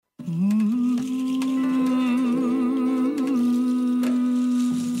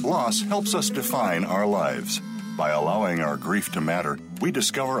Loss helps us define our lives. By allowing our grief to matter, we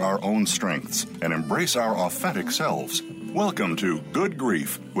discover our own strengths and embrace our authentic selves. Welcome to Good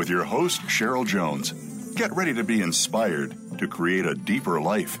Grief with your host, Cheryl Jones. Get ready to be inspired to create a deeper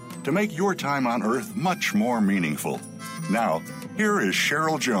life, to make your time on Earth much more meaningful. Now, here is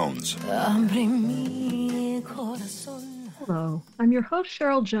Cheryl Jones. Hello, I'm your host,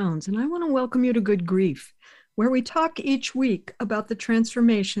 Cheryl Jones, and I want to welcome you to Good Grief, where we talk each week about the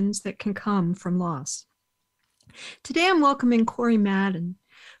transformations that can come from loss. Today I'm welcoming Corey Madden.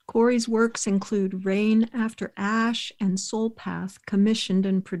 Corey's works include Rain After Ash and Soul Path, commissioned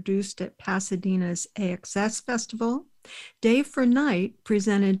and produced at Pasadena's AXS Festival, Day for Night,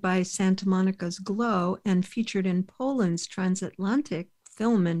 presented by Santa Monica's Glow and featured in Poland's Transatlantic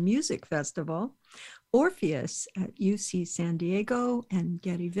Film and Music Festival, Orpheus at UC San Diego and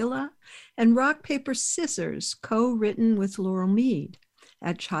Getty Villa, and Rock, Paper, Scissors, co-written with Laurel Mead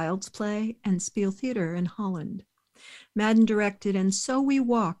at Child's Play and Spiel Theater in Holland. Madden directed And So We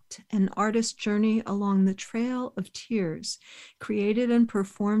Walked, an artist journey along the Trail of Tears, created and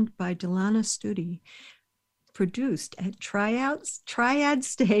performed by Delana Studi, produced at Triad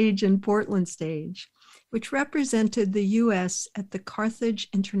Stage and Portland Stage, which represented the U.S. at the Carthage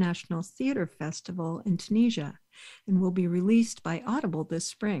International Theater Festival in Tunisia and will be released by Audible this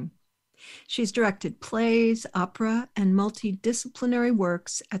spring. She's directed plays, opera, and multidisciplinary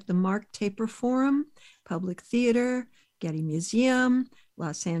works at the Mark Taper Forum, Public Theater, Getty Museum,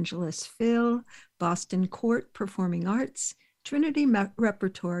 Los Angeles Phil, Boston Court Performing Arts, Trinity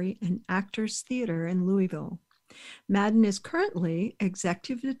Repertory, and Actors Theater in Louisville. Madden is currently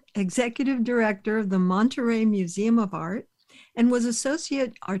executive director of the Monterey Museum of Art and was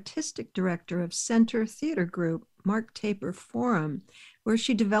associate artistic director of Center Theater Group, Mark Taper Forum, where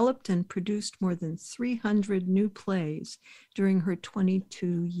she developed and produced more than 300 new plays during her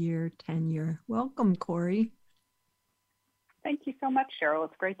 22-year tenure. Welcome, Corey. Thank you so much, Cheryl.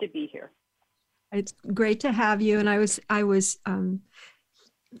 It's great to be here. It's great to have you. And I was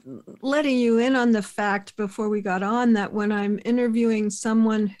letting you in on the fact before we got on that when I'm interviewing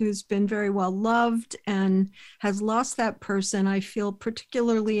someone who's been very well loved and has lost that person, I feel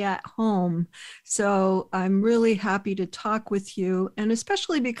particularly at home. So I'm really happy to talk with you, and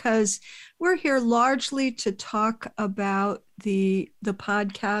especially because we're here largely to talk about the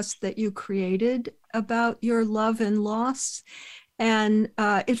podcast that you created about your love and loss. And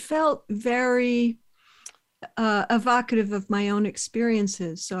it felt very evocative of my own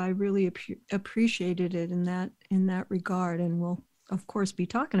experiences. So I really appreciated it in that regard. And we'll, of course, be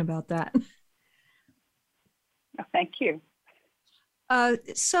talking about that. Oh, thank you.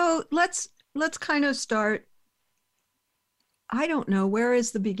 So let's kind of start. I don't know, where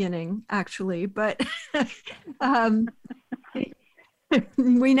is the beginning, actually, but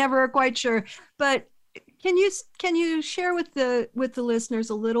we never are quite sure. But can you share with the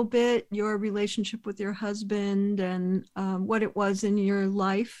listeners a little bit your relationship with your husband and what it was in your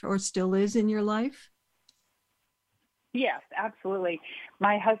life, or still is in your life? Yes, absolutely.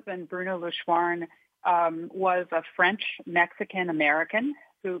 My husband, Bruno Louchouarn, was a French-Mexican American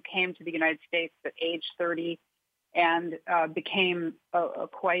who came to the United States at age 30 and became a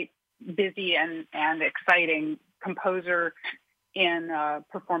quite busy and exciting composer in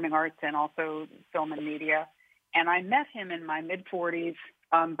performing arts and also film and media. And I met him in my mid-40s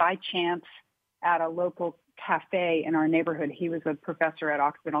by chance at a local cafe in our neighborhood. He was a professor at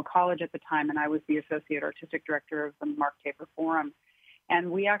Occidental College at the time, and I was the associate artistic director of the Mark Taper Forum. And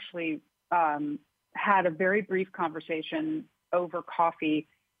we actually had a very brief conversation over coffee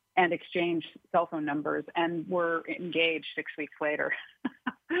and exchanged cell phone numbers, and were engaged 6 weeks later.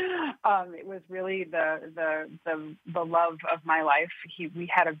 It was really the love of my life. We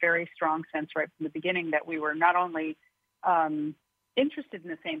had a very strong sense right from the beginning that we were not only interested in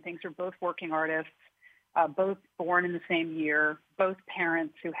the same things. We're both working artists, both born in the same year, both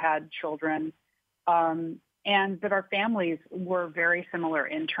parents who had children, and that our families were very similar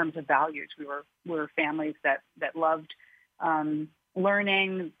in terms of values. We were families that loved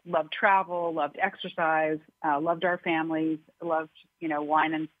learning, loved travel, loved exercise, loved our families, loved,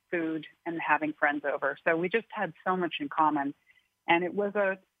 wine and food and having friends over. So we just had so much in common. And it was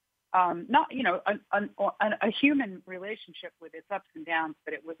a human relationship with its ups and downs,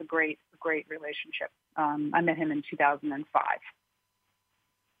 but it was a great relationship. I met him in 2005.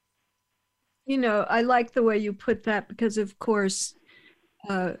 I like the way you put that because, of course,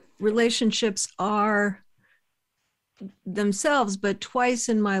 relationships are themselves, but twice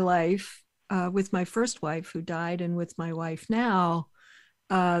in my life, with my first wife who died and with my wife now,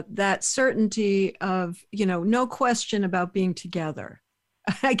 that certainty of, no question about being together.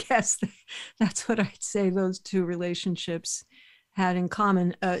 I guess that's what I'd say those two relationships had in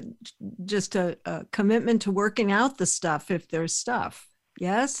common. Just a commitment to working out the stuff if there's stuff.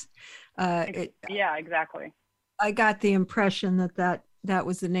 Yes. Yeah, exactly. I got the impression that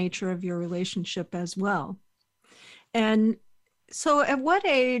was the nature of your relationship as well. And so at what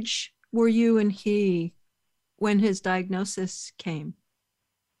age were you and he when his diagnosis came?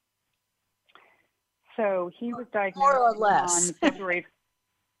 So he was diagnosed More or less. on February.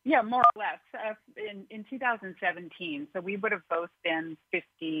 Yeah, more or less, in 2017. So we would have both been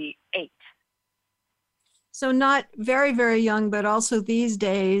 58. So not very, very young, but also these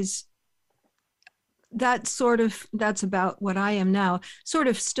days, that's about what I am now, sort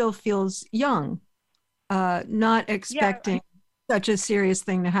of still feels young, not expecting such a serious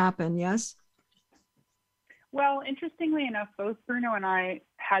thing to happen, yes? Well, interestingly enough, both Bruno and I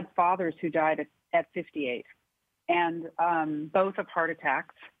had fathers who died at 58, and both of heart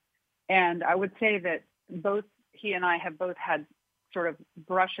attacks. And I would say that both he and I have both had sort of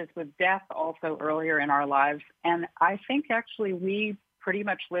brushes with death also earlier in our lives. And I think actually we pretty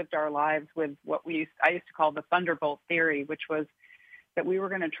much lived our lives with what I used to call the Thunderbolt theory, which was that we were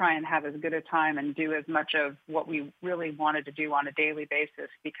going to try and have as good a time and do as much of what we really wanted to do on a daily basis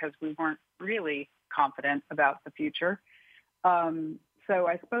because we weren't really confident about the future. So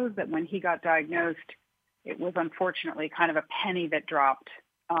I suppose that when he got diagnosed, it was unfortunately kind of a penny that dropped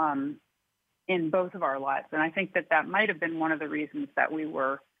in both of our lives. And I think that might have been one of the reasons that we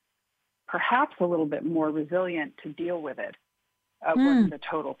were perhaps a little bit more resilient to deal with it. It wasn't a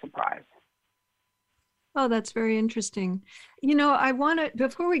total surprise. Oh, that's very interesting.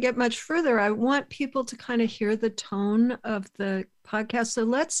 Before we get much further, I want people to kind of hear the tone of the podcast. So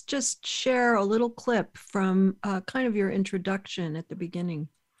let's just share a little clip from kind of your introduction at the beginning.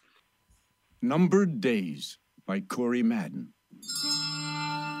 Numbered Days by Corey Madden.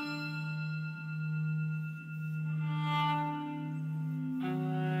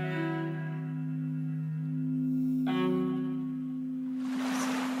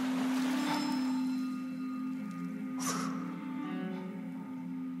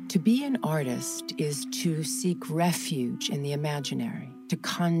 To be an artist is to seek refuge in the imaginary, to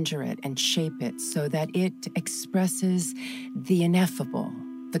conjure it and shape it so that it expresses the ineffable,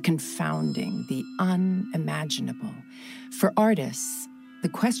 the confounding, the unimaginable. For artists, the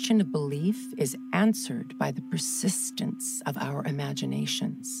question of belief is answered by the persistence of our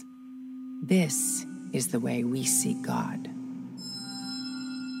imaginations. This is the way we seek God.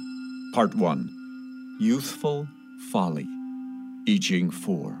 Part 1. Youthful Folly. I Ching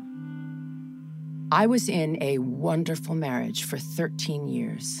 4. I was in a wonderful marriage for 13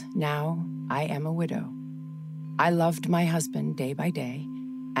 years. Now I am a widow. I loved my husband day by day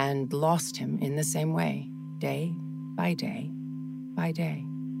and lost him in the same way, day by day by day.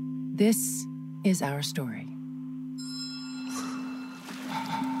 This is our story.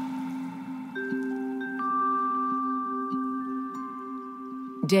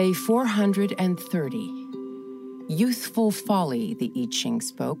 Day 430. Youthful folly, the I Ching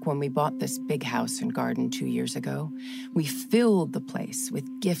spoke when we bought this big house and garden 2 years ago. We filled the place with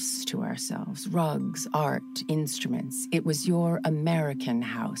gifts to ourselves, rugs, art, instruments. It was your American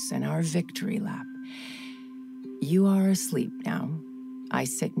house and our victory lap. You are asleep now. I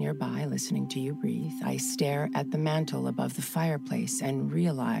sit nearby listening to you breathe. I stare at the mantel above the fireplace and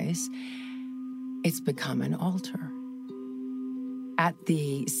realize it's become an altar. At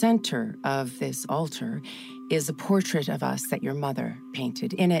the center of this altar is a portrait of us that your mother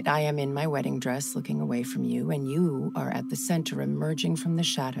painted. In it, I am in my wedding dress looking away from you, and you are at the center emerging from the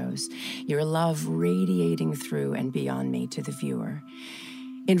shadows, your love radiating through and beyond me to the viewer.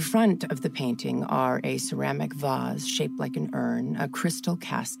 In front of the painting are a ceramic vase shaped like an urn, a crystal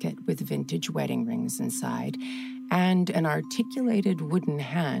casket with vintage wedding rings inside, and an articulated wooden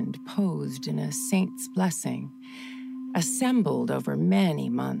hand posed in a saint's blessing. Assembled over many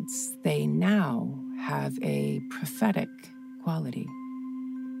months, they now have a prophetic quality.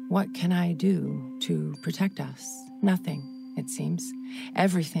 What can I do to protect us? Nothing, it seems.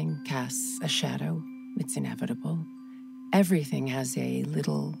 Everything casts a shadow. It's inevitable. Everything has a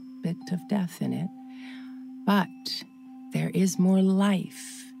little bit of death in it. But there is more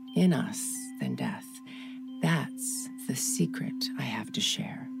life in us than death. That's the secret I have to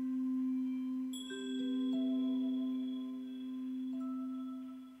share.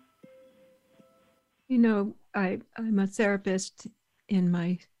 I'm a therapist in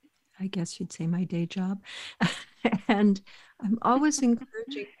my, I guess you'd say, my day job. And I'm always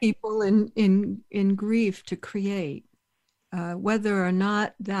encouraging people in grief to create, whether or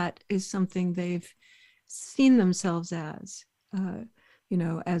not that is something they've seen themselves as.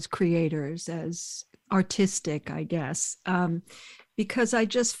 as creators, as artistic, I guess, because I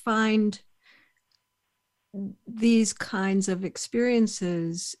just find these kinds of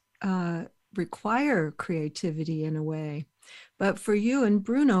experiences require creativity in a way. But for you and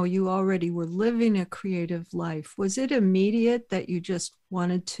Bruno, you already were living a creative life. Was it immediate that you just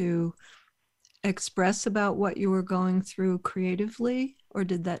wanted to express about what you were going through creatively, or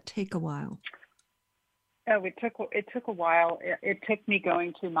did that take a while? Oh, it took a while. It took me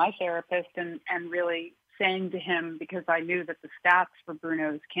going to my therapist and really saying to him, because I knew that the stats for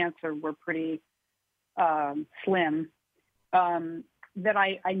Bruno's cancer were pretty slim, that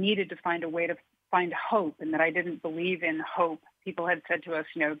I needed to find a way to find hope, and that I didn't believe in hope. People had said to us,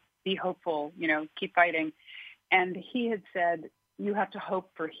 be hopeful, keep fighting. And he had said, you have to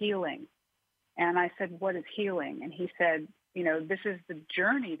hope for healing. And I said, what is healing? And he said, this is the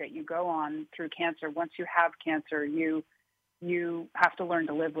journey that you go on through cancer. Once you have cancer, you have to learn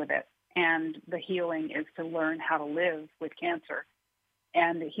to live with it. And the healing is to learn how to live with cancer.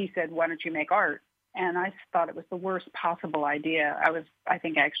 And he said, why don't you make art? And I thought it was the worst possible idea. I was, I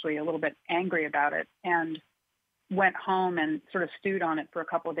think, actually a little bit angry about it, and went home and sort of stewed on it for a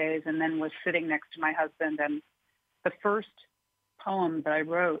couple of days, and then was sitting next to my husband. And the first poem that I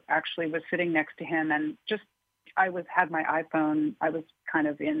wrote actually was sitting next to him, and just had my iPhone. I was kind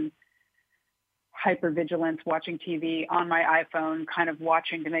of in hypervigilance, watching TV on my iPhone, kind of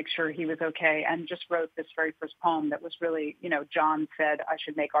watching to make sure he was okay, and just wrote this very first poem that was really, John said I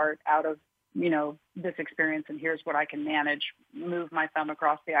should make art out of, this experience, and here's what I can manage. Move my thumb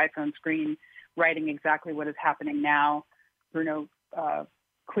across the iPhone screen, writing exactly what is happening now. Bruno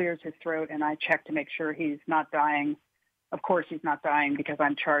clears his throat, and I check to make sure he's not dying. Of course he's not dying, because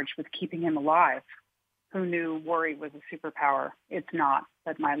I'm charged with keeping him alive. Who knew worry was a superpower? It's not,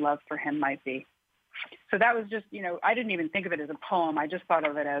 but my love for him might be. So that was just, I didn't even think of it as a poem. I just thought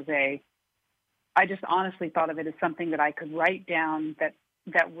of it as I just honestly thought of it as something that I could write down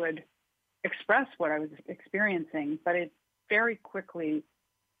that would express what I was experiencing. But it very quickly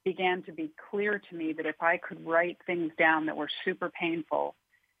began to be clear to me that if I could write things down that were super painful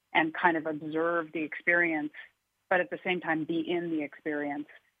and kind of observe the experience, but at the same time be in the experience,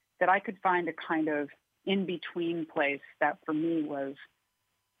 that I could find a kind of in-between place that for me was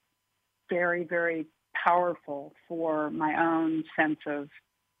very, very powerful for my own sense of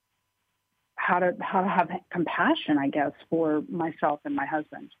how to have compassion, I guess, for myself and my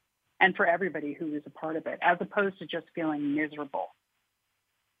husband, and for everybody who is a part of it, as opposed to just feeling miserable.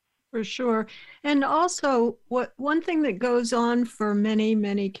 For sure. And also, one thing that goes on for many,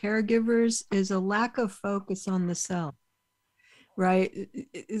 many caregivers is a lack of focus on the self, right?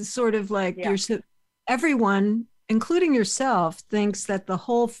 It's sort of like everyone, including yourself, thinks that the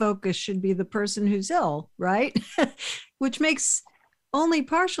whole focus should be the person who's ill, right? Which makes only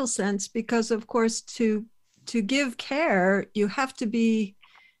partial sense, because, of course, to give care, you have to be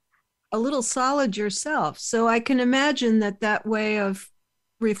a little solid yourself. So I can imagine that way of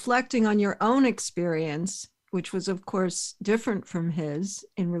reflecting on your own experience, which was, of course, different from his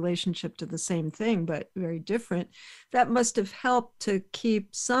in relationship to the same thing, but very different, that must have helped to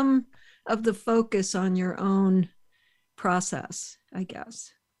keep some of the focus on your own process, I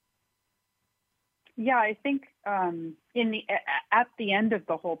guess. Yeah, I think at the end of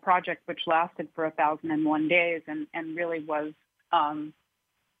the whole project, which lasted for 1,001 days and really was,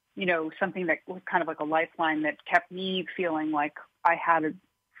 something that was kind of like a lifeline that kept me feeling like I had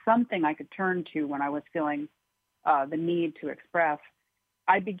something I could turn to when I was feeling the need to express,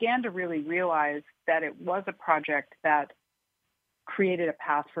 I began to really realize that it was a project that created a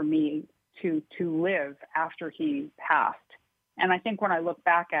path for me to live after he passed. And I think when I look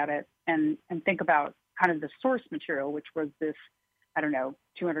back at it and think about kind of the source material, which was this,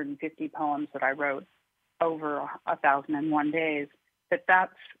 250 poems that I wrote over 1,001 days,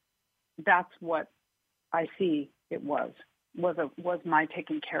 that's what I see it was my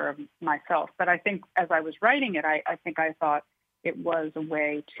taking care of myself. But I think as I was writing it, I think I thought it was a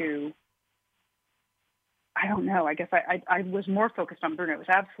way to, I guess I was more focused on Bruno. It was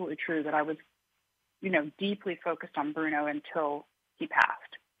absolutely true that I was, deeply focused on Bruno until he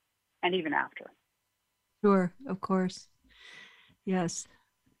passed, and even after. Sure, of course. Yes.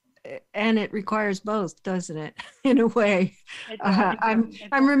 And it requires both, doesn't it? In a way. I'm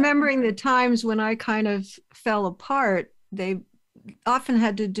remembering the times when I kind of fell apart. They often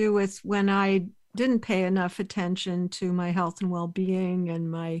had to do with when I didn't pay enough attention to my health and well-being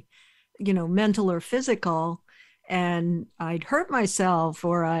and my, mental or physical, and I'd hurt myself,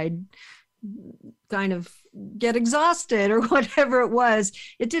 or I'd kind of get exhausted, or whatever it was.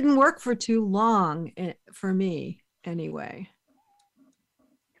 It didn't work for too long, for me anyway.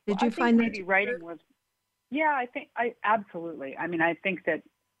 Did you find that maybe writing was? Yeah, I absolutely. I mean, I think that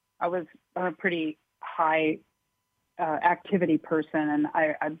I was a pretty high activity person, and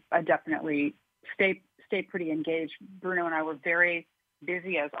I definitely stay pretty engaged. Bruno and I were very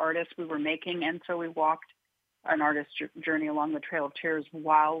busy as artists. We were making, and so we walked an artist's journey along the Trail of Tears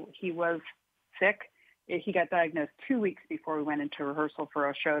while he was sick. He got diagnosed 2 weeks before we went into rehearsal for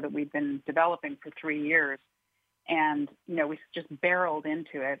a show that we'd been developing for 3 years. And, we just barreled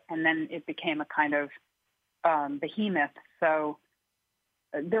into it. And then it became a kind of behemoth. So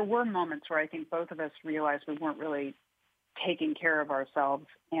there were moments where I think both of us realized we weren't really taking care of ourselves.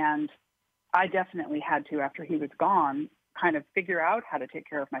 And I definitely had to, after he was gone, kind of figure out how to take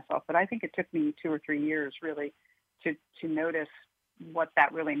care of myself. But I think it took me 2 or 3 years really to notice what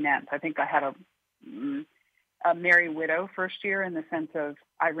that really meant. I think I had a merry widow first year, in the sense of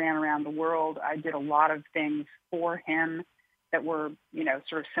I ran around the world. I did a lot of things for him that were,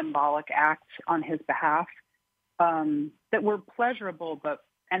 sort of symbolic acts on his behalf, that were pleasurable,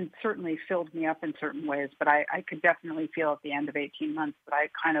 and certainly filled me up in certain ways. But I could definitely feel at the end of 18 months that I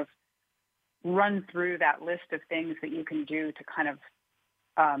kind of run through that list of things that you can do to kind of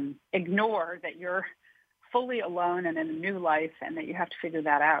ignore that you're fully alone and in a new life, and that you have to figure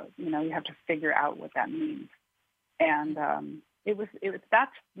that out. You have to figure out what that means. And it was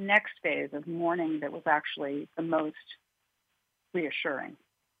that next phase of mourning that was actually the most reassuring,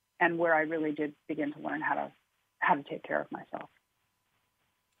 and where I really did begin to learn how to take care of myself.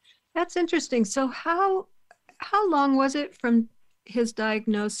 That's interesting. So how long was it from his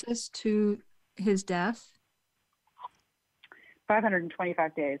diagnosis to his death?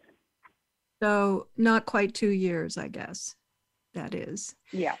 525 days. So not quite 2 years, I guess that is.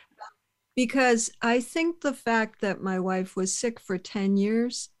 Yeah. Because I think the fact that my wife was sick for 10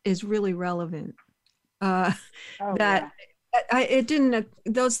 years is really relevant. Those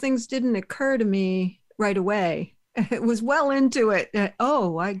things didn't occur to me right away. It was well into it.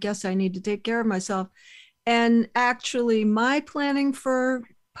 I guess I need to take care of myself. And actually, my planning for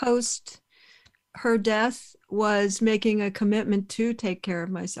post her death was making a commitment to take care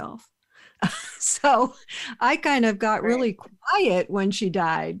of myself. So I kind of got really quiet when she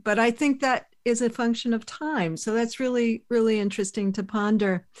died, but I think that is a function of time. So that's really, really interesting to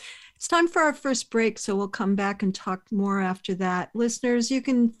ponder. It's time for our first break, so we'll come back and talk more after that. Listeners, you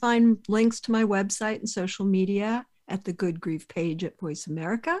can find links to my website and social media at the Good Grief page at Voice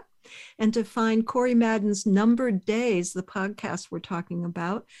America. And to find Corey Madden's Numbered Days, the podcast we're talking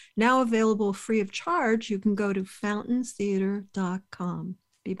about, now available free of charge, you can go to fountainstheater.com.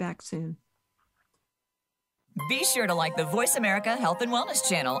 Be back soon. Be sure to like the Voice America Health and Wellness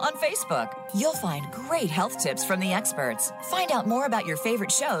channel on Facebook. You'll find great health tips from the experts. Find out more about your favorite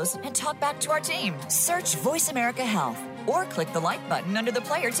shows and talk back to our team. Search Voice America Health or click the like button under the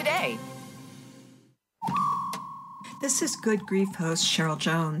player today. This is Good Grief host Cheryl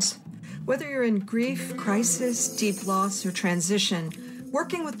Jones. Whether you're in grief, crisis, deep loss, or transition,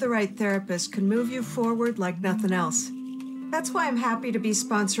 working with the right therapist can move you forward like nothing else. That's why I'm happy to be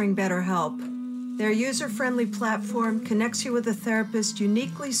sponsoring BetterHelp. Their user-friendly platform connects you with a therapist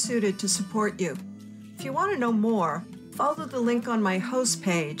uniquely suited to support you. If you want to know more, follow the link on my host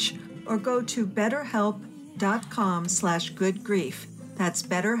page or go to betterhelp.com/goodgrief. That's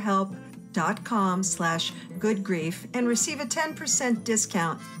betterhelp.com/goodgrief and receive a 10%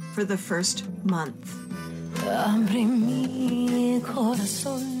 discount for the first month.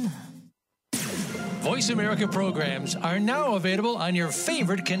 Voice America programs are now available on your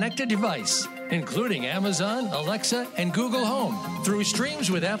favorite connected device, including Amazon, Alexa, and Google Home. Through streams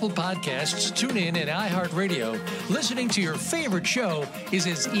with Apple Podcasts, TuneIn, and iHeartRadio, listening to your favorite show is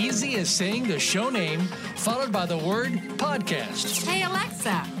as easy as saying the show name followed by the word podcast. Hey,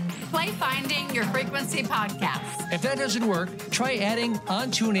 Alexa, play Finding Your Frequency podcast. If that doesn't work, try adding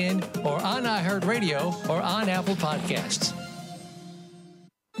on TuneIn or on iHeartRadio or on Apple Podcasts.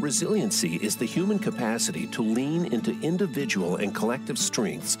 Resiliency is the human capacity to lean into individual and collective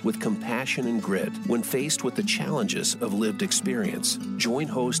strengths with compassion and grit when faced with the challenges of lived experience. Join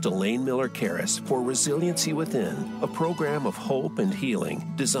host Elaine Miller-Karras for Resiliency Within, a program of hope and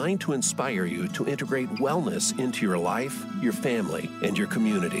healing designed to inspire you to integrate wellness into your life, your family, and your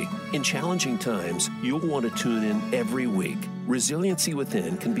community. In challenging times, you'll want to tune in every week. Resiliency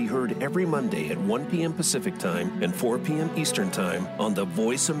Within can be heard every Monday at 1 p.m. Pacific Time and 4 p.m. Eastern Time on the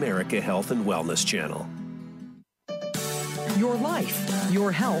Voice America Health and Wellness channel. Your life,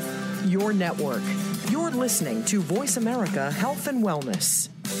 your health, your network. You're listening to Voice America Health and Wellness.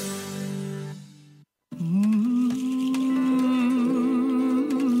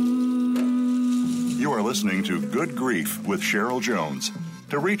 You are listening to Good Grief with Cheryl Jones.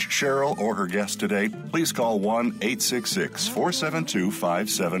 To reach Cheryl or her guest today, please call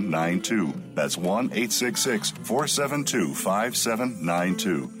 1-866-472-5792. That's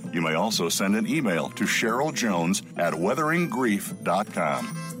 1-866-472-5792. You may also send an email to Cheryl Jones at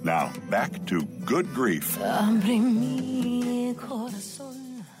weatheringgrief.com. Now, back to Good Grief.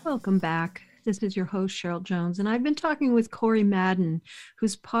 Welcome back. This is your host, Cheryl Jones, and I've been talking with Corey Madden,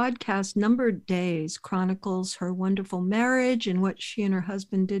 whose podcast, Numbered Days, chronicles her wonderful marriage and what she and her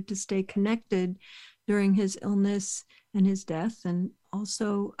husband did to stay connected during his illness and his death. And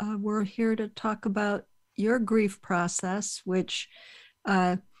also, we're here to talk about your grief process, which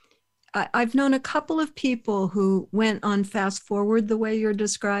I've known a couple of people who went on fast forward the way you're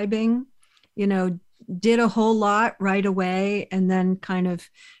describing, did a whole lot right away and then kind of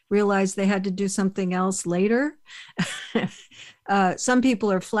realized they had to do something else later. Some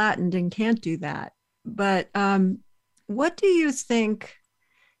people are flattened and can't do that. But what do you think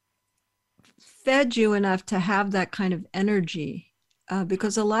fed you enough to have that kind of energy?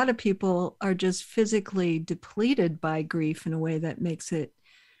 Because a lot of people are just physically depleted by grief in a way that makes it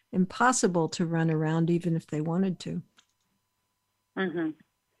impossible to run around even if they wanted to. Mm-hmm.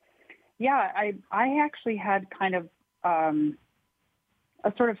 Yeah, I actually had kind of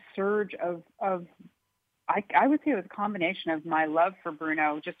a sort of surge of I would say it was a combination of my love for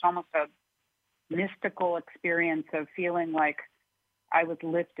Bruno, just almost a mystical experience of feeling like I was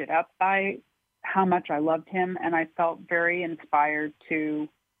lifted up by how much I loved him, and I felt very inspired to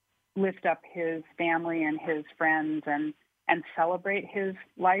lift up his family and his friends and celebrate his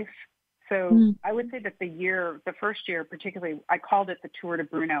life. So I would say that the first year particularly, I called it the Tour de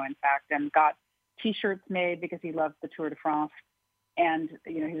Bruno, in fact, and got T-shirts made because he loved the Tour de France, and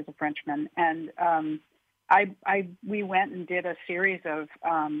he was a Frenchman. And we went and did a series of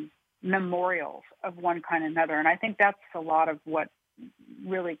memorials of one kind or another, and I think that's a lot of what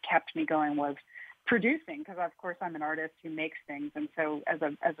really kept me going was producing, because of course I'm an artist who makes things, and so as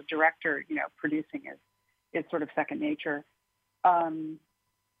a director, producing is sort of second nature.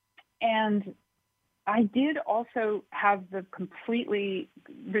 And I did also have the completely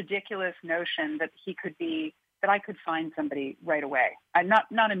ridiculous notion that I could find somebody right away.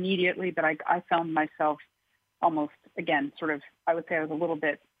 Not immediately, but I found myself almost, again, sort of, I would say I was a little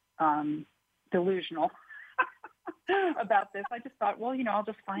bit delusional about this. I just thought, well, I'll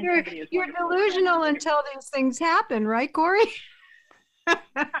just find somebody. You're delusional until these things happen, right, Corey? Well,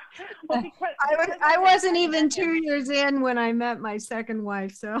 I wasn't even 2 years in when I met my second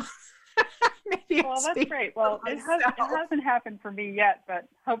wife, so maybe. Well, that's great. Well, it hasn't happened for me yet, but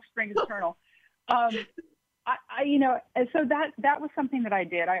hope springs eternal. So that was something that I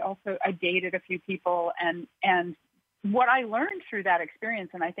did. I dated a few people, and what I learned through that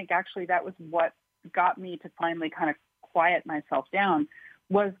experience, and I think actually that was what got me to finally kind of quiet myself down,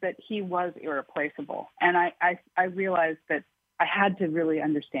 was that he was irreplaceable, and I realized that I had to really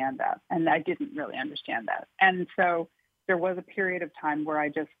understand that, and I didn't really understand that. And so there was a period of time where I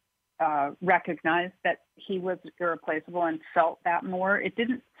just recognized that he was irreplaceable and felt that more. It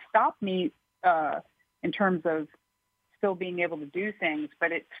didn't stop me in terms of still being able to do things,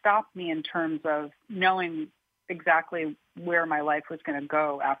 but it stopped me in terms of knowing exactly where my life was going to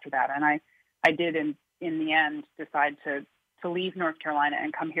go after that. And I did, in the end, decide to leave North Carolina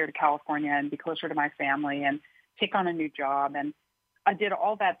and come here to California and be closer to my family and take on a new job. And I did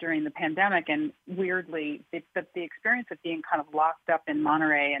all that during the pandemic. And weirdly, the experience of being kind of locked up in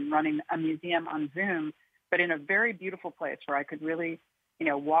Monterey and running a museum on Zoom, but in a very beautiful place where I could really,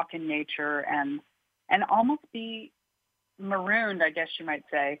 walk in nature and almost be marooned, I guess you might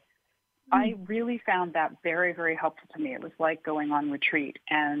say. I really found that very, very helpful to me. It was like going on retreat.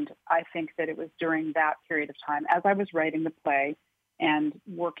 And I think that it was during that period of time, as I was writing the play and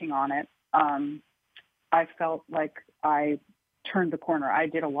working on it, I felt like I turned the corner. I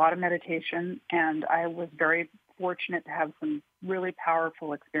did a lot of meditation, and I was very fortunate to have some really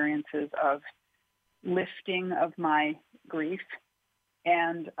powerful experiences of lifting of my grief.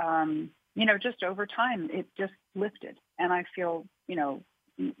 And, just over time, it just lifted. And I feel,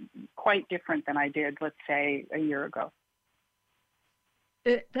 quite different than I did, let's say, a year ago.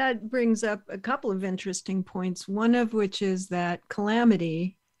 That brings up a couple of interesting points, one of which is that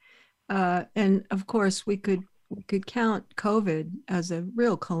calamity, and of course we could count COVID as a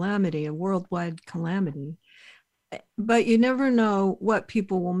real calamity, a worldwide calamity, but you never know what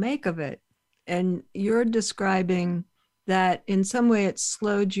people will make of it. And you're describing that in some way it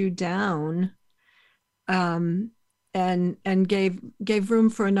slowed you down, and gave room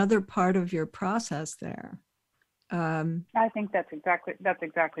for another part of your process there. I think that's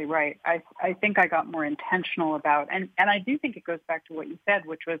exactly right. I think I got more intentional about, and I do think it goes back to what you said,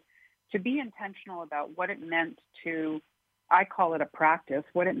 which was to be intentional about what it meant to, I call it a practice,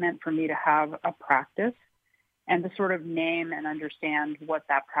 what it meant for me to have a practice, and to sort of name and understand what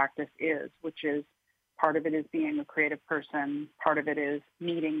that practice is, which is part of it is being a creative person, part of it is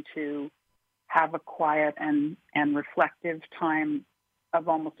needing to have a quiet and reflective time of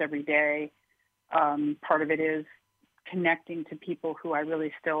almost every day. Part of it is connecting to people who I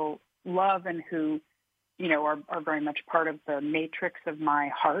really still love and who, are very much part of the matrix of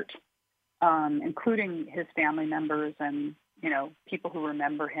my heart, including his family members and, people who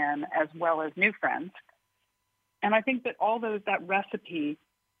remember him, as well as new friends. And I think that that recipe,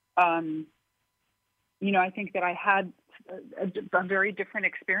 I think that I had a very different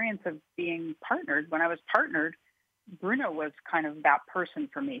experience of being partnered. When I was partnered, Bruno was kind of that person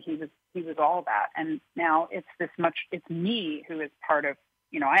for me. He was all that. And now it's me who is part of,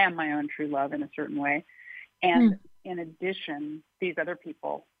 I am my own true love in a certain way. And in addition, these other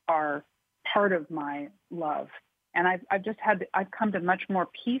people are part of my love. And I've come to much more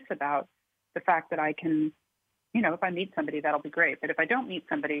peace about the fact that I can, if I meet somebody, that'll be great. But if I don't meet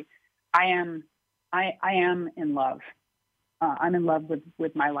somebody, I am in love. I'm in love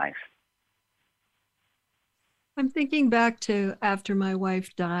with my life. I'm thinking back to after my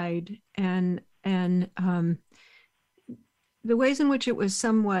wife died and the ways in which it was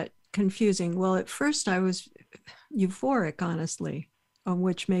somewhat confusing. Well, at first I was euphoric, honestly,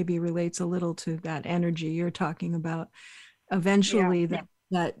 which maybe relates a little to that energy you're talking about. Eventually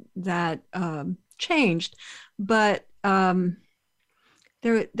that changed, but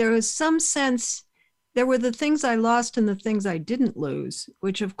there was some sense. There were the things I lost and the things I didn't lose,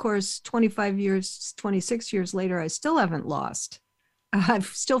 which of course, 26 years later, I still haven't lost. I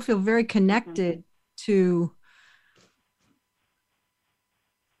still feel very connected to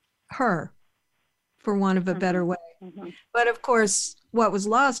her, for want of a better way. But of course, what was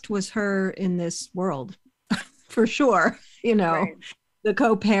lost was her in this world, for sure. Right. The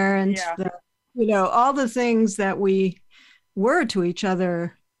co-parent, all the things that we were to each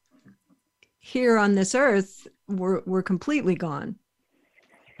other here on this earth were completely gone.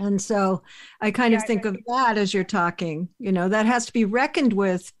 And so I kind of think of that as you're talking, that has to be reckoned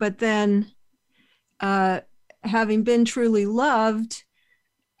with, but then having been truly loved,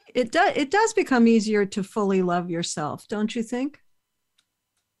 it does become easier to fully love yourself, don't you think?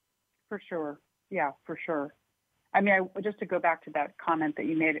 For sure. Yeah, for sure. I mean, just to go back to that comment that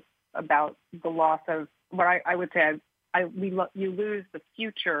you made about the loss of what I would say, you lose the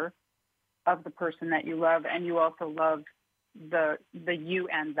future of the person that you love, and you also love the you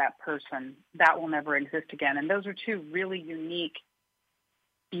and that person. That will never exist again. And those are two really unique,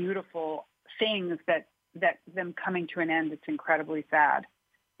 beautiful things that them coming to an end, it's incredibly sad.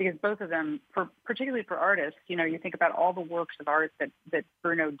 Because both of them, particularly for artists, you think about all the works of art that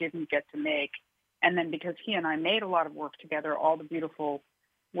Bruno didn't get to make. And then because he and I made a lot of work together, all the beautiful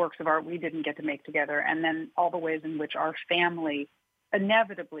works of art we didn't get to make together. And then all the ways in which our family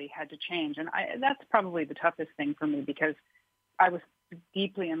inevitably had to change. And that's probably the toughest thing for me, because I was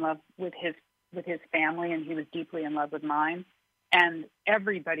deeply in love with his family, and he was deeply in love with mine. And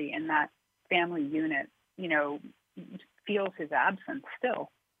everybody in that family unit, feels his absence still.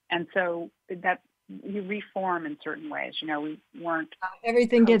 And so that you reform in certain ways. We weren't.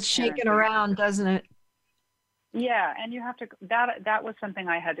 Everything gets shaken around, doesn't it? Yeah, and you have to. That was something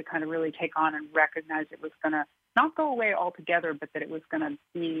I had to kind of really take on and recognize it was going to not go away altogether, but that it was going to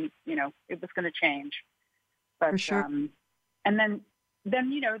be, it was going to change. But, for sure. And then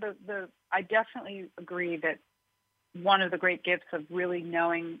I definitely agree that one of the great gifts of really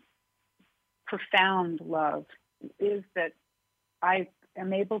knowing profound love is that I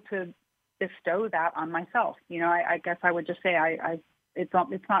am able to bestow that on myself. I guess I would just say it's not,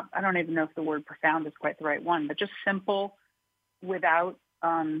 I don't even know if the word profound is quite the right one, but just simple, without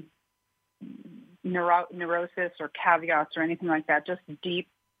neurosis or caveats or anything like that. Just deep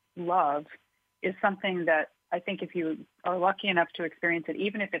love is something that I think if you are lucky enough to experience it,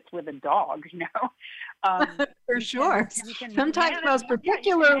 even if it's with a dog, for sure. Sometimes most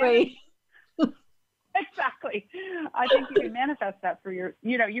particularly. Exactly. I think you can manifest that for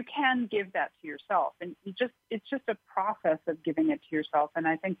you can give that to yourself, and it's just a process of giving it to yourself. And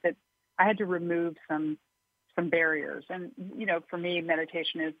I think that I had to remove some barriers. And, for me,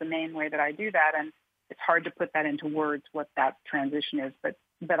 meditation is the main way that I do that. And it's hard to put that into words, what that transition is, but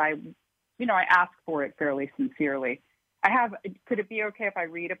I ask for it fairly sincerely. Could it be okay if I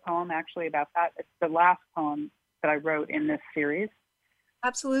read a poem actually about that? It's the last poem that I wrote in this series.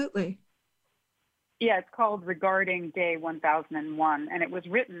 Absolutely. Yeah, it's called Regarding Day 1001, and it was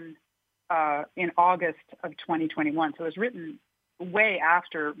written in August of 2021. So it was written way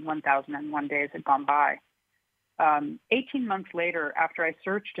after 1001 days had gone by. 18 months later, after I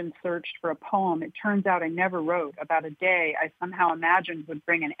searched and searched for a poem, it turns out I never wrote about a day I somehow imagined would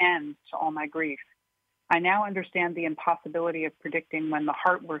bring an end to all my grief. I now understand the impossibility of predicting when the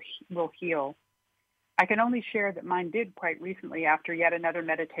heart will heal. I can only share that mine did quite recently after yet another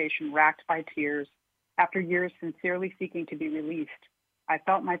meditation racked by tears. After years sincerely seeking to be released, I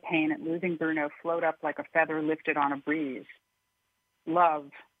felt my pain at losing Bruno float up like a feather lifted on a breeze.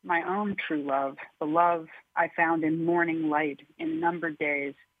 Love, my own true love, the love I found in morning light, in numbered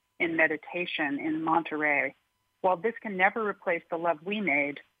days, in meditation, in Monterey. While this can never replace the love we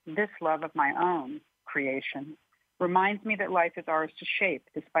made, this love of my own creation reminds me that life is ours to shape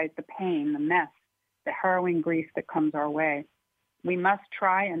despite the pain, the mess, the harrowing grief that comes our way. We must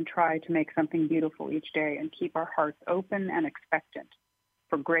try to make something beautiful each day and keep our hearts open and expectant.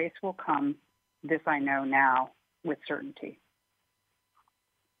 For grace will come, this I know now with certainty.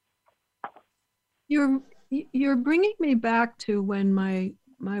 You're bringing me back to when my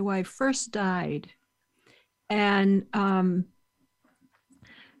wife first died, and I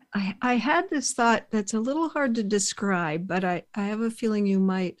had this thought that's a little hard to describe, but I have a feeling you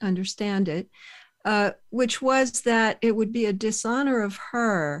might understand it. Which was that it would be a dishonor of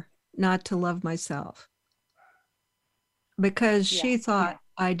her not to love myself because she thought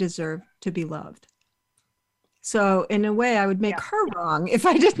I deserved to be loved. So in a way, I would make her wrong if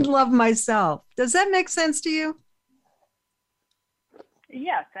I didn't love myself. Does that make sense to you?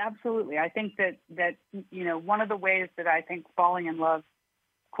 Yes, absolutely. I think that one of the ways that I think falling in love,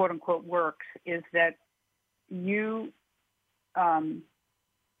 quote unquote, works is that you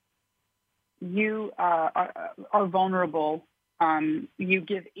are vulnerable. You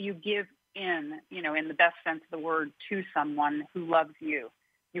give in, in the best sense of the word, to someone who loves you.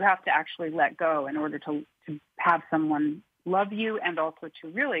 You have to actually let go in order to have someone love you, and also to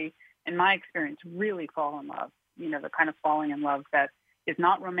really, in my experience, really fall in love. The kind of falling in love that is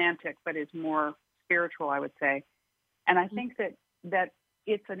not romantic, but is more spiritual, I would say. And I think that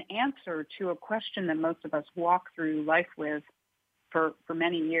it's an answer to a question that most of us walk through life with for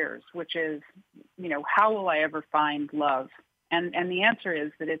many years, which is, how will I ever find love? And the answer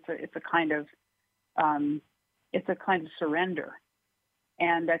is that it's a kind of surrender.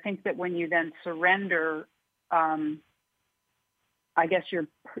 And I think that when you then surrender, I guess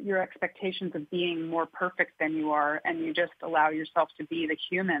your expectations of being more perfect than you are, and you just allow yourself to be the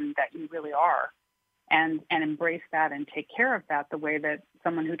human that you really are, and embrace that and take care of that the way that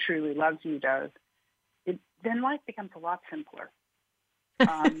someone who truly loves you does, then life becomes a lot simpler.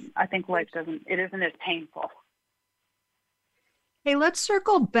 I think life isn't as painful. Hey, let's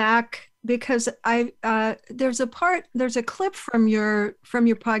circle back because there's a clip from your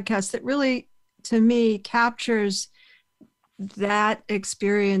podcast that really, to me, captures that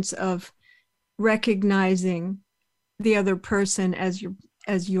experience of recognizing the other person as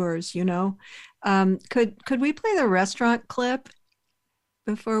yours. Could we play the restaurant clip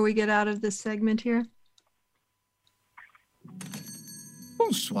before we get out of this segment here?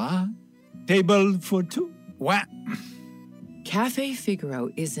 Bonsoir. Table for two. What? Café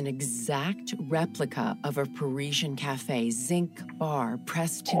Figaro is an exact replica of a Parisian cafe. Zinc bar,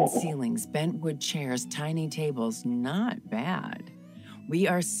 pressed tin ceilings, bent wood chairs, tiny tables. Not bad. We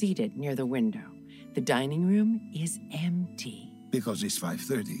are seated near the window. The dining room is empty. Because it's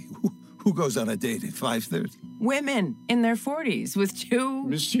 5:30. Who goes on a date at 5:30? Women in their 40s with two...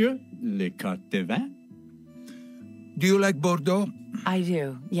 Monsieur, les cartes de vin? Do you like Bordeaux? I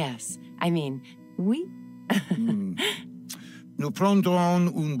do, yes. I mean, oui. Nous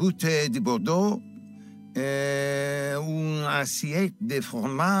prendrons une bouteille de Bordeaux et une assiette de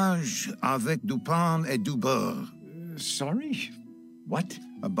fromage avec du pain et du beurre. Sorry? What?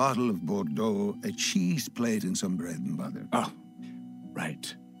 A bottle of Bordeaux, a cheese plate, and some bread and butter. Oh,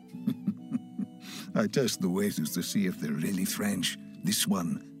 right. I test the waiters to see if they're really French. This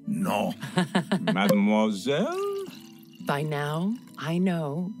one, no. Mademoiselle? By now, I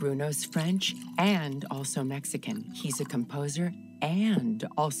know Bruno's French and also Mexican. He's a composer and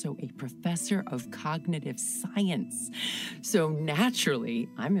also a professor of cognitive science. So naturally,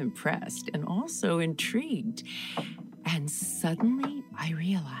 I'm impressed and also intrigued. And suddenly, I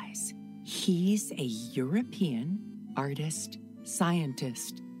realize he's a European artist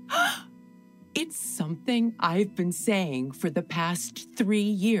scientist. It's something I've been saying for the past 3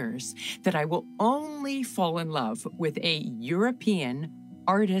 years, that I will only fall in love with a European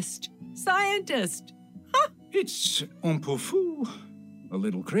artist scientist. It's un peu fou, a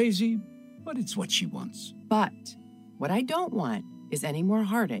little crazy, But it's what she wants. But what I don't want is any more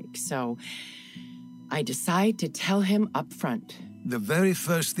heartache, so I decide to tell him up front. The very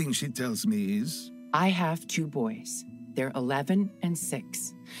first thing she tells me is... I have 2 boys. They're 11 and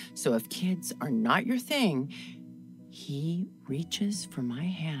 6. So if kids are not your thing, he reaches for my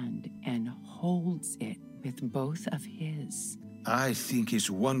hand and holds it with both of his. I think it's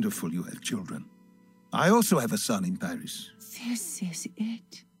wonderful you have children. I also have a son in Paris. This is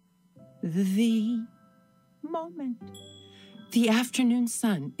it. The moment. The afternoon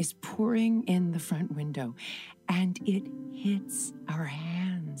sun is pouring in the front window, and it hits our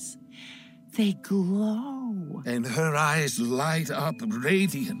hands. They glow. And her eyes light up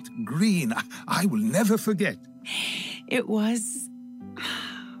radiant, green. I will never forget. It was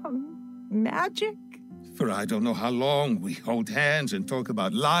magic. For I don't know how long we hold hands and talk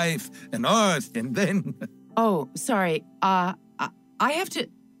about life and earth, and then... Oh, sorry. I have to...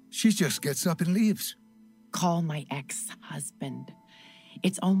 She just gets up and leaves. Call my ex-husband.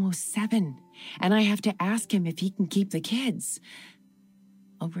 It's almost 7, and I have to ask him if he can keep the kids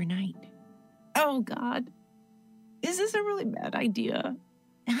overnight. Oh, God. Is this a really bad idea?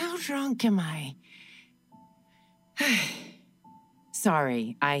 How drunk am I?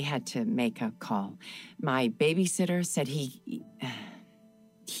 Sorry, I had to make a call. My babysitter said he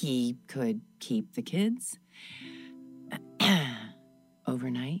could keep the kids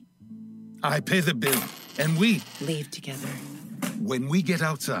overnight. I pay the bill, and we leave together. When we get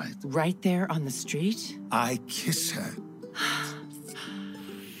outside, right there on the street, I kiss her.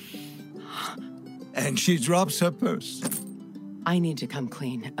 And she drops her purse. I need to come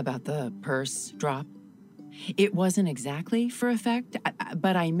clean about the purse drop. It wasn't exactly for effect,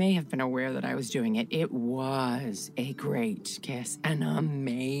 but I may have been aware that I was doing it. It was a great kiss, an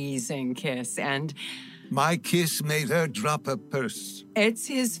amazing kiss, and... My kiss made her drop her purse. It's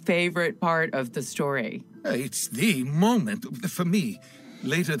his favorite part of the story. It's the moment for me.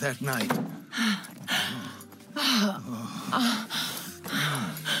 Later that night.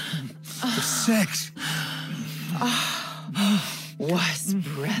 The sex was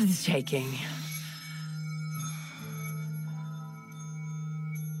breathtaking.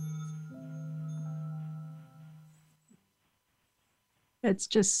 It's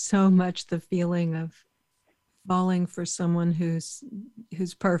just so much the feeling of falling for someone who's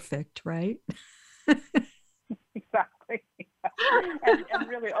perfect, right? Exactly. and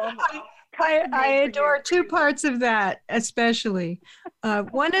really, I adore 2 parts of that, especially.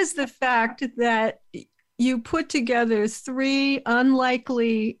 One is the fact that you put together 3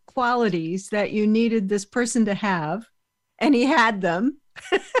 unlikely qualities that you needed this person to have, and he had them.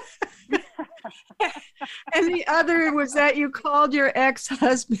 And the other was that you called your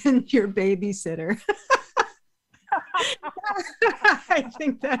ex-husband your babysitter. I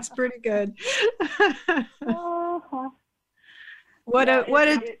think that's pretty good. What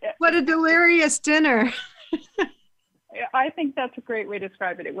a delirious dinner. I think that's a great way to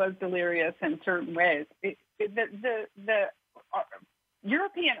describe it. It was delirious in certain ways. The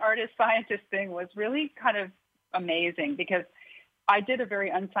European artist-scientist thing was really kind of amazing because I did a very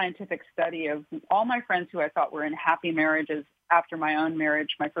unscientific study of all my friends who I thought were in happy marriages after my own marriage,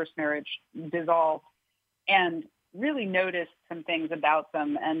 my first marriage, dissolved, and really noticed some things about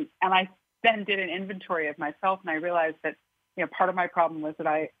them. And I then did an inventory of myself, and I realized that, you know, part of my problem was that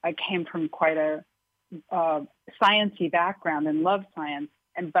I came from quite a science-y background and loved science,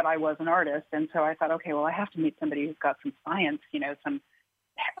 but I was an artist. And so I thought, okay, well, I have to meet somebody who's got some science, you know, some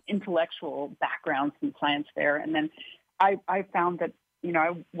intellectual background, some science there. And then I found that, you know,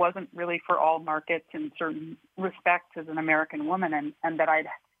 I wasn't really for all markets in certain respects as an American woman, and that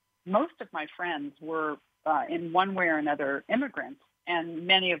most of my friends were in one way or another immigrants, and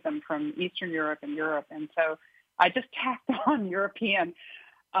many of them from Eastern Europe and Europe. And so I just tacked on European,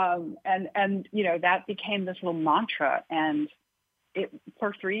 and you know, that became this little mantra. And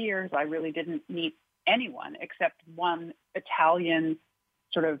for 3 years, I really didn't meet anyone except one Italian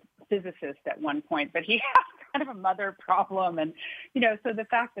sort of physicist at one point, but he had kind of a mother problem. And, you know, so the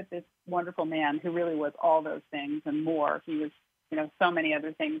fact that this wonderful man who really was all those things and more, he was, you know, so many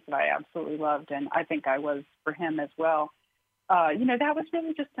other things that I absolutely loved. And I think I was for him as well. You know, that was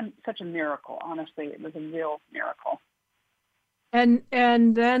really just such a miracle. Honestly, it was a real miracle. And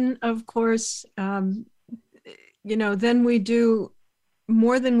then, of course, you know, then we do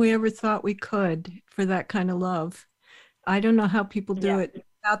more than we ever thought we could for that kind of love. I don't know how people do it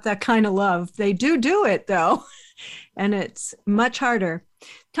without that kind of love. They do it, though, and it's much harder.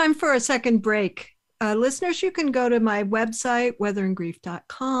 Time for a second break. Listeners, you can go to my website,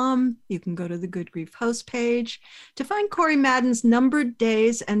 weatheringgrief.com. You can go to the Good Grief host page. To find Corey Madden's numbered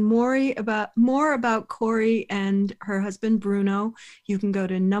days and more about Corey and her husband, Bruno, you can go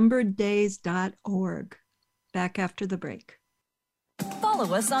to numbereddays.org. Back after the break.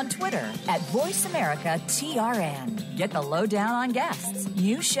 Follow us on Twitter at VoiceAmericaTRN. Get the lowdown on guests,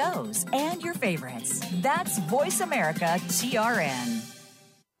 new shows, and your favorites. That's VoiceAmericaTRN.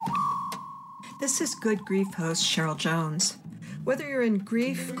 This is Good Grief host Cheryl Jones. Whether you're in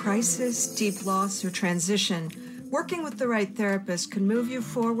grief, crisis, deep loss, or transition, working with the right therapist can move you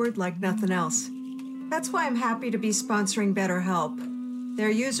forward like nothing else. That's why I'm happy to be sponsoring BetterHelp.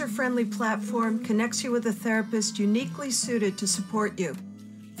 Their user-friendly platform connects you with a therapist uniquely suited to support you.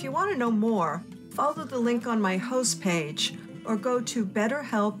 If you want to know more, follow the link on my host page or go to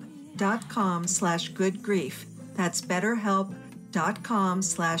betterhelp.com/goodgrief. That's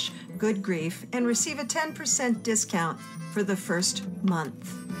betterhelp.com/goodgrief and receive a 10% discount for the first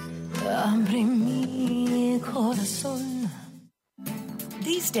month.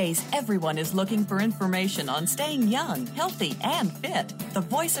 These days, everyone is looking for information on staying young, healthy, and fit. The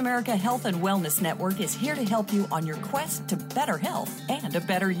Voice America Health and Wellness Network is here to help you on your quest to better health and a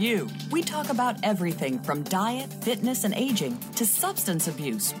better you. We talk about everything from diet, fitness, and aging to substance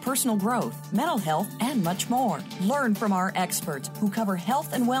abuse, personal growth, mental health, and much more. Learn from our experts who cover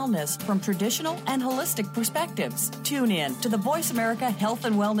health and wellness from traditional and holistic perspectives. Tune in to the Voice America Health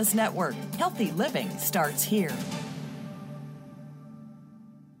and Wellness Network. Healthy living starts here.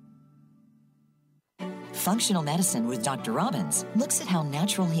 Functional Medicine with Dr. Robbins looks at how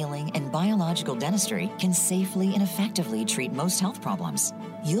natural healing and biological dentistry can safely and effectively treat most health problems.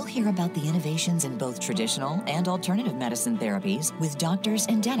 You'll hear about the innovations in both traditional and alternative medicine therapies with doctors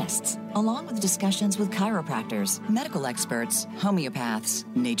and dentists, along with discussions with chiropractors, medical experts, homeopaths,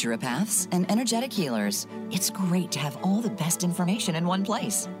 naturopaths, and energetic healers. It's great to have all the best information in one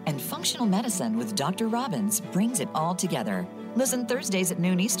place. And Functional Medicine with Dr. Robbins brings it all together. Listen Thursdays at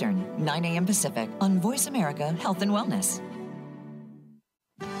noon Eastern, 9 a.m. Pacific on Voice America Health and Wellness.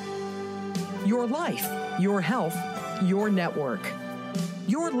 Your life, your health, your network.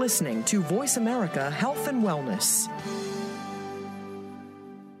 You're listening to Voice America Health and Wellness.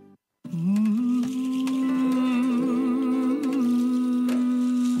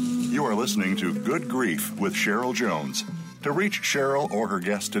 You are listening to Good Grief with Cheryl Jones. To reach Cheryl or her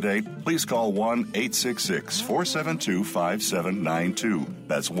guest today, please call 1-866-472-5792.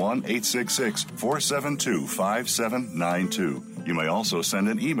 That's 1-866-472-5792. You may also send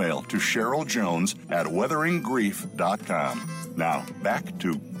an email to CherylJones@weatheringgrief.com. Now, back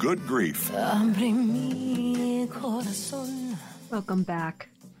to Good Grief. Welcome back.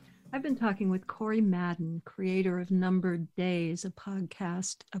 I've been talking with Corey Madden, creator of Numbered Days, a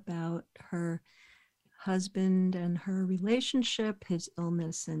podcast about her husband and her relationship, his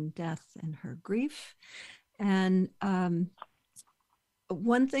illness and death and her grief. And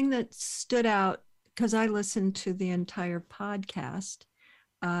one thing that stood out, because I listened to the entire podcast,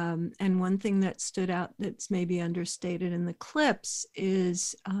 and one thing that stood out that's maybe understated in the clips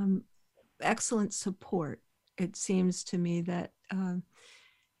is excellent support. It seems to me that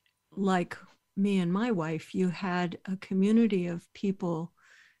like me and my wife, you had a community of people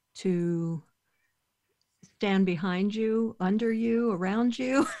to stand behind you, under you, around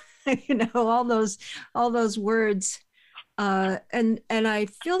you, you know, all those words. And I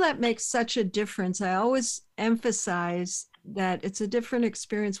feel that makes such a difference. I always emphasize that it's a different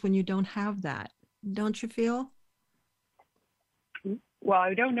experience when you don't have that. Don't you feel? Well,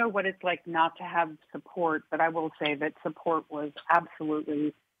 I don't know what it's like not to have support, but I will say that support was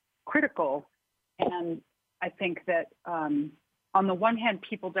absolutely critical. And I think that on the one hand,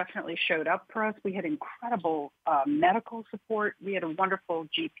 people definitely showed up for us. We had incredible medical support. We had a wonderful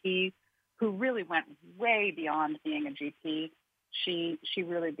GP who really went way beyond being a GP. She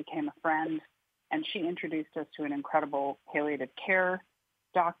really became a friend, and she introduced us to an incredible palliative care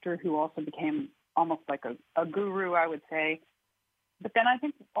doctor who also became almost like a guru, I would say. But then I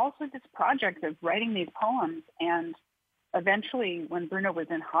think also this project of writing these poems, and eventually when Bruno was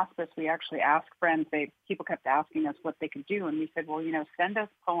in hospice, we actually asked friends, people kept asking us what they could do, and we said, well, you know, send us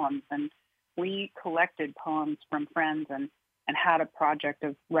poems. And we collected poems from friends and had a project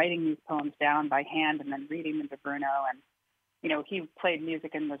of writing these poems down by hand and then reading them to Bruno. And, you know, he played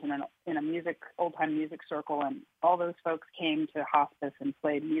music and was in a old-time music circle, and all those folks came to hospice and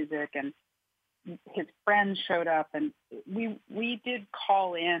played music, and his friends showed up, and we did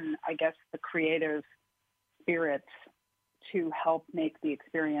call in, I guess, the creative spirits to help make the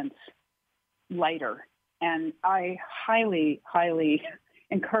experience lighter. And I highly, highly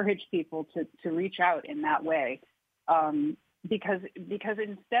encourage people to reach out in that way. Because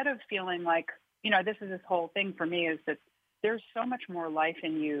instead of feeling like, this is this whole thing for me is that there's so much more life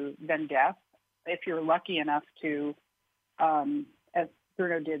in you than death. If you're lucky enough to, as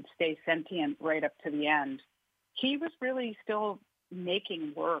Bruno did, stay sentient right up to the end, he was really still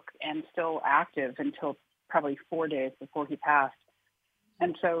making work and still active until probably 4 days before he passed.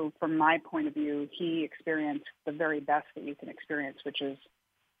 And so from my point of view, he experienced the very best that you can experience, which is,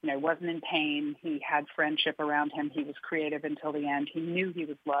 wasn't in pain. He had friendship around him. He was creative until the end. He knew he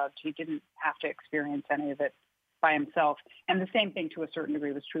was loved. He didn't have to experience any of it by himself. And the same thing to a certain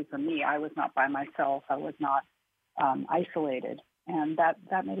degree was true for me. I was not by myself. I was not isolated. And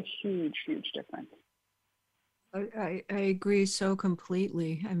that made a huge, huge difference. I agree so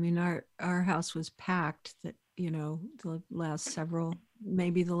completely. I mean, our house was packed that, the last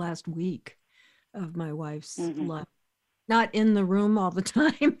maybe the last week of my wife's life. Not in the room all the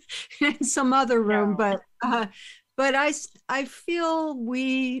time, in some other room, but I feel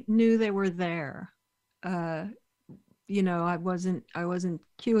we knew they were there. I wasn't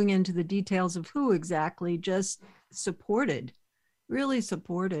queuing into the details of who exactly, just really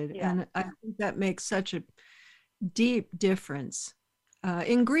supported. Yeah. And I think that makes such a deep difference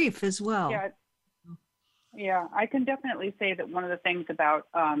in grief as well. Yeah, I can definitely say that one of the things about,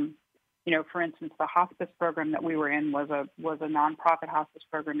 for instance, the hospice program that we were in was a nonprofit hospice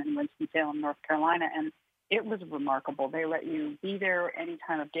program in Winston-Salem, North Carolina, and it was remarkable. They let you be there any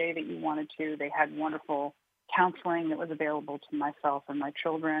time of day that you wanted to. They had wonderful counseling that was available to myself and my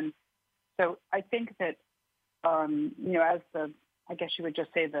children. So I think that, I guess you would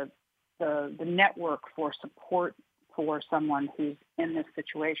just say the network for support for someone who's in this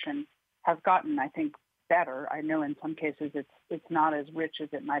situation has gotten, I think, better. I know in some cases it's not as rich as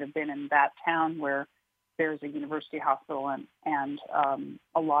it might have been in that town where there's a university hospital and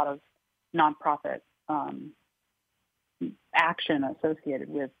a lot of nonprofit action associated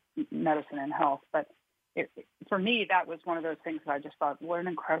with medicine and health. But for me, that was one of those things that I just thought, what an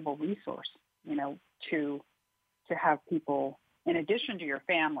incredible resource, to have people, in addition to your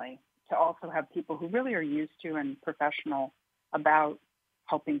family, to also have people who really are used to and professional about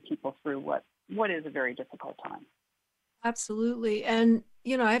helping people through what is a very difficult time. Absolutely. And,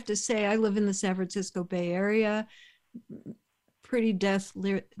 I have to say, I live in the San Francisco Bay Area, pretty death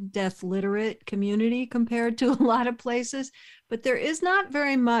literate community compared to a lot of places, but there is not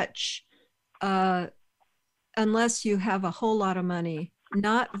very much, unless you have a whole lot of money,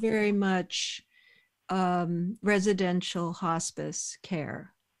 not very much residential hospice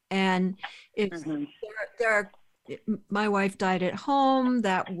care. And it's, there are, my wife died at home.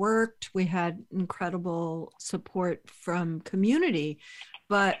 That worked. We had incredible support from community,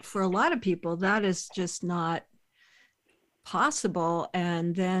 but for a lot of people, that is just not possible.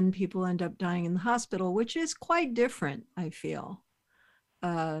 And then people end up dying in the hospital, which is quite different, I feel,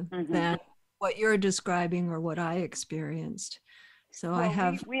 than what you're describing or what I experienced. So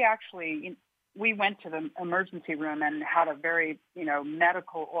we went to the emergency room and had a very,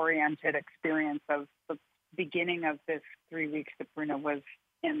 medical-oriented experience of the beginning of this 3 weeks that Bruno was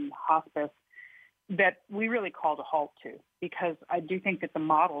in hospice that we really called a halt to, because I do think that the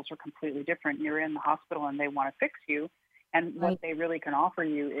models are completely different. You're in the hospital and they want to fix you, and what they really can offer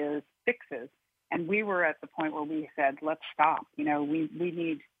you is fixes. And we were at the point where we said, let's stop. We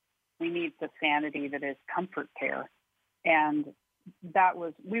need the sanity that is comfort care. And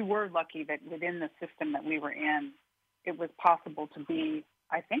we were lucky that within the system that we were in, it was possible to be,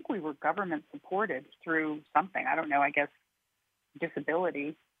 I think we were government supported through something, I don't know, I guess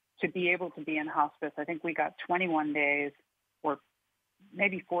disability, to be able to be in hospice. I think we got 21 days or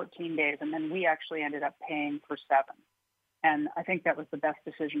maybe 14 days, and then we actually ended up paying for 7. And I think that was the best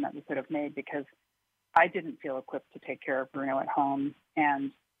decision that we could have made, because I didn't feel equipped to take care of Bruno at home.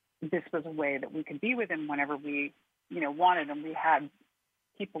 And this was a way that we could be with him whenever we, wanted him. We had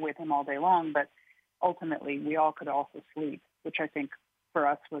people with him all day long, but ultimately we all could also sleep, which I think for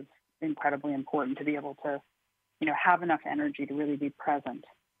us was incredibly important, to be able to, have enough energy to really be present.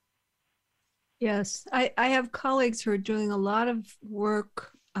 Yes, I have colleagues who are doing a lot of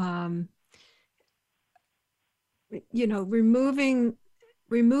work, removing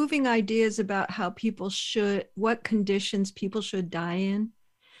ideas about how what conditions people should die in.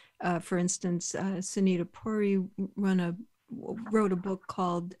 For instance, Sunita Puri wrote a book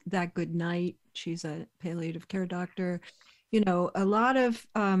called That Good Night. She's a palliative care doctor. A lot of,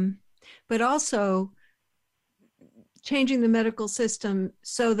 but also changing the medical system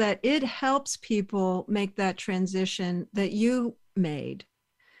so that it helps people make that transition that you made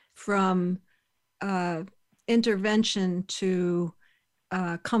from intervention to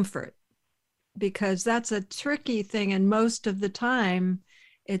comfort, because that's a tricky thing. And most of the time,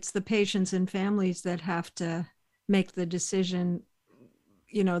 it's the patients and families that have to make the decision.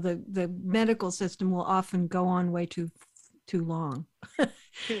 You know, the medical system will often go on way too long.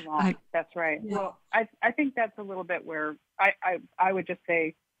 Too long. That's right. Yeah. Well, I think that's a little bit where I would just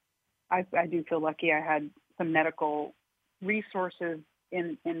say I do feel lucky. I had some medical resources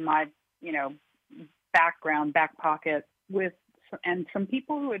in my, you know, back pocket and some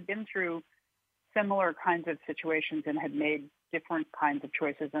people who had been through similar kinds of situations and had made different kinds of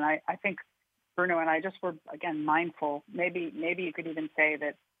choices. And I think Bruno and I just were, again, mindful. Maybe you could even say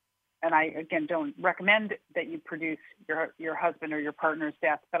that, and I, again, don't recommend that you produce your husband or your partner's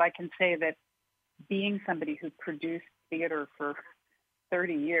death, but I can say that being somebody who produced theater for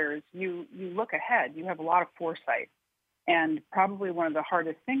 30 years, you look ahead. You have a lot of foresight. And probably one of the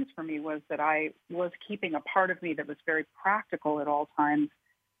hardest things for me was that I was keeping a part of me that was very practical at all times,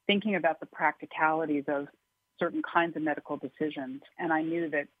 thinking about the practicalities of certain kinds of medical decisions. And I knew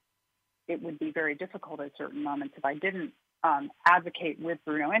that it would be very difficult at certain moments if I didn't advocate with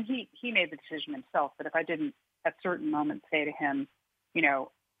Bruno. And he made the decision himself, but if I didn't at certain moments say to him, you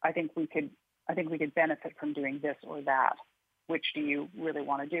know, I think we could benefit from doing this or that. Which do you really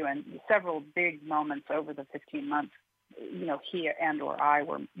want to do? And several big moments over the 15 months, you know, he and or I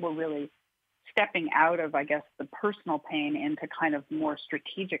were really stepping out of, I guess, the personal pain into kind of more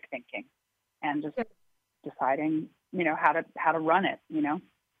strategic thinking and just deciding, you know, how to run it, you know.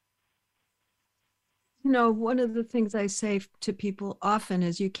 You know, one of the things I say to people often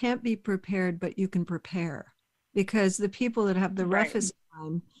is you can't be prepared, but you can prepare, because the people that have the roughest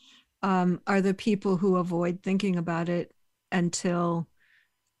time are the people who avoid thinking about it until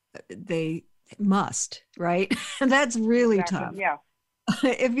they must, right? And that's really tough. Yeah.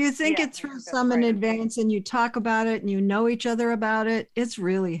 If you think it through some in advance and you talk about it and you know each other about it, it's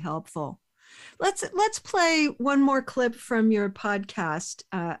really helpful. Let's play one more clip from your podcast.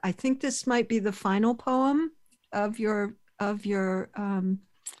 I think this might be the final poem of your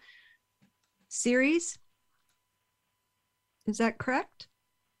series. Is that correct?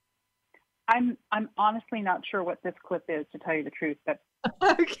 I'm honestly not sure what this clip is, to tell you the truth, but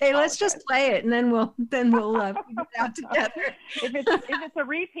okay, let's just play it and then we'll figure it out together. If it's a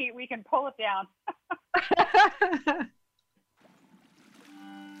repeat, we can pull it down.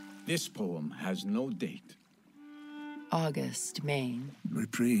 This poem has no date. August, Maine.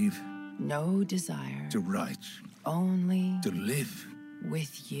 Reprieve. No desire. To write. Only. To live.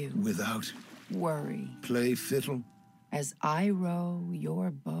 With you. Without. Worry. Play fiddle. As I row your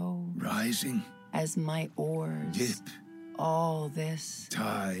bow. Rising. As my oars. Dip. All this.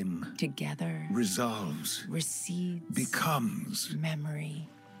 Time. Together. Resolves. Recedes. Becomes. Memory.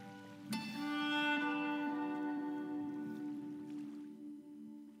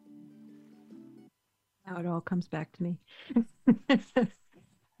 Now it all comes back to me.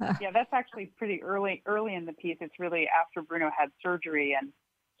 Yeah, that's actually pretty early in the piece. It's really after Bruno had surgery and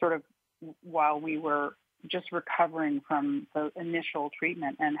sort of while we were just recovering from the initial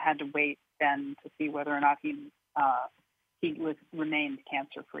treatment and had to wait then to see whether or not he remained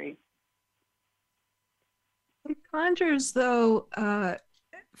cancer-free. It conjures, though,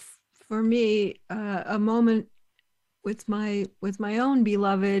 for me, a moment with my own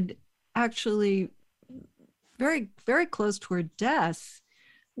beloved, actually very, very close to her death,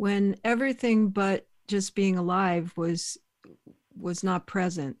 when everything but just being alive was not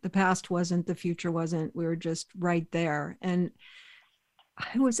present. The past wasn't, the future wasn't. We were just right there. And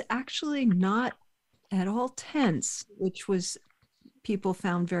I was actually not at all tense, which was people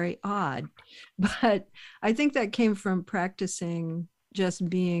found very odd. But I think that came from practicing just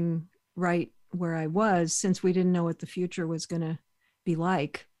being right where I was, since we didn't know what the future was going to be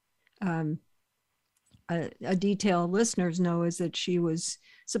like. A detail listeners know is that she was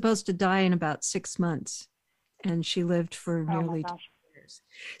supposed to die in about 6 months, and she lived for nearly 10 years.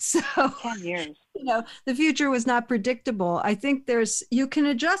 So 10 years. You know, the future was not predictable. I think you can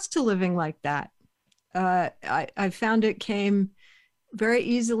adjust to living like that. I found it came very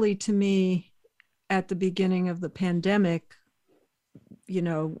easily to me at the beginning of the pandemic, you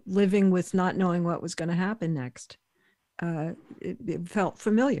know, living with not knowing what was going to happen next. It felt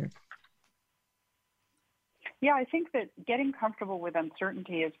familiar. Yeah, I think that getting comfortable with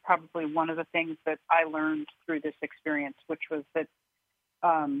uncertainty is probably one of the things that I learned through this experience, which was that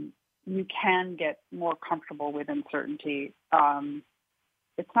you can get more comfortable with uncertainty. I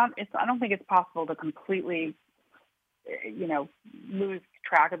don't think it's possible to completely, you know, lose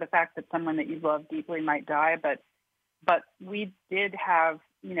track of the fact that someone that you love deeply might die. But we did have,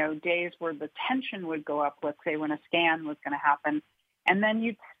 you know, days where the tension would go up, let's say when a scan was going to happen. And then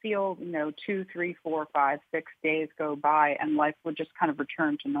you'd feel, 2, 3, 4, 5, 6 days go by and life would just kind of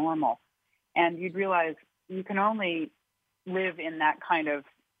return to normal. And you'd realize you can only live in that kind of,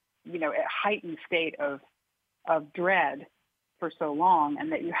 heightened state of dread for so long,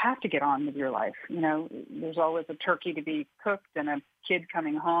 and that you have to get on with your life. There's always a turkey to be cooked and a kid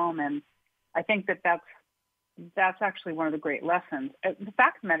coming home. And I think that's actually one of the great lessons. The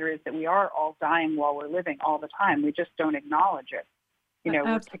fact of the matter is that we are all dying while we're living all the time. We just don't acknowledge it.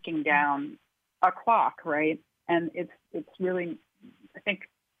 We're ticking down a clock, right? And it's really, I think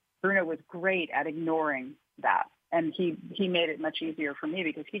Bruno was great at ignoring that. And he made it much easier for me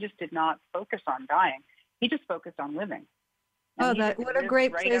because he just did not focus on dying. He just focused on living. And what a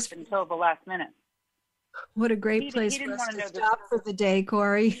great right place. Up until the last minute. What a great place for us to stop for the day,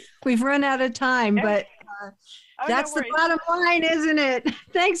 Corey. We've run out of time, but that's the bottom line, isn't it?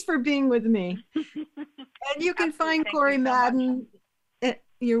 Thanks for being with me. And you can find Corey Madden.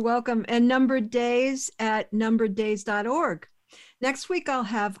 You're welcome. And Numbered Days at numbereddays.org. Next week, I'll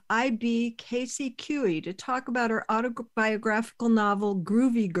have IB Casey Cui to talk about her autobiographical novel,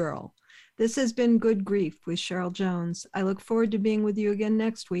 Groovy Girl. This has been Good Grief with Cheryl Jones. I look forward to being with you again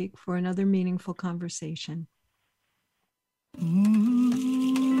next week for another meaningful conversation.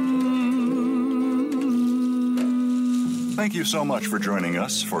 Thank you so much for joining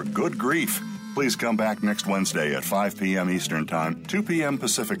us for Good Grief. Please come back next Wednesday at 5 p.m. Eastern Time, 2 p.m.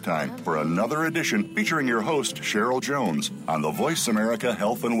 Pacific Time for another edition featuring your host, Cheryl Jones, on the Voice America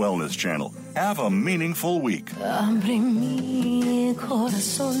Health and Wellness Channel. Have a meaningful week. Abre mi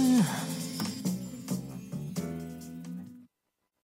corazón.